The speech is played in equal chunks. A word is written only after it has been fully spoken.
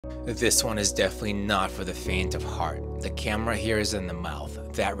This one is definitely not for the faint of heart. The camera here is in the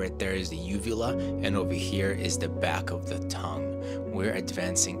mouth. That right there is the uvula, and over here is the back of the tongue. We're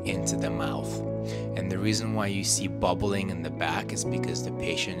advancing into the mouth. And the reason why you see bubbling in the back is because the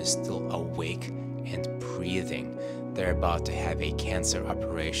patient is still awake and breathing. They're about to have a cancer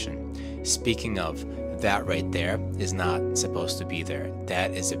operation. Speaking of, that right there is not supposed to be there.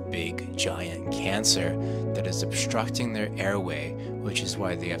 That is a big giant cancer that is obstructing their airway, which is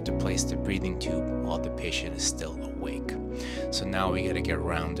why they have to place the breathing tube while the patient is still awake. So now we gotta get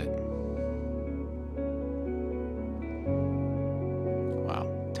around it.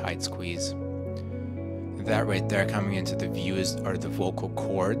 Wow, tight squeeze. That right there coming into the views are the vocal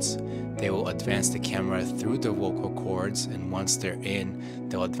cords. They will advance the camera through the vocal cords, and once they're in,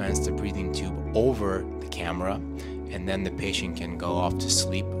 they'll advance the breathing tube over the camera, and then the patient can go off to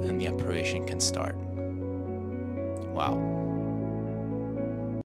sleep and the operation can start. Wow.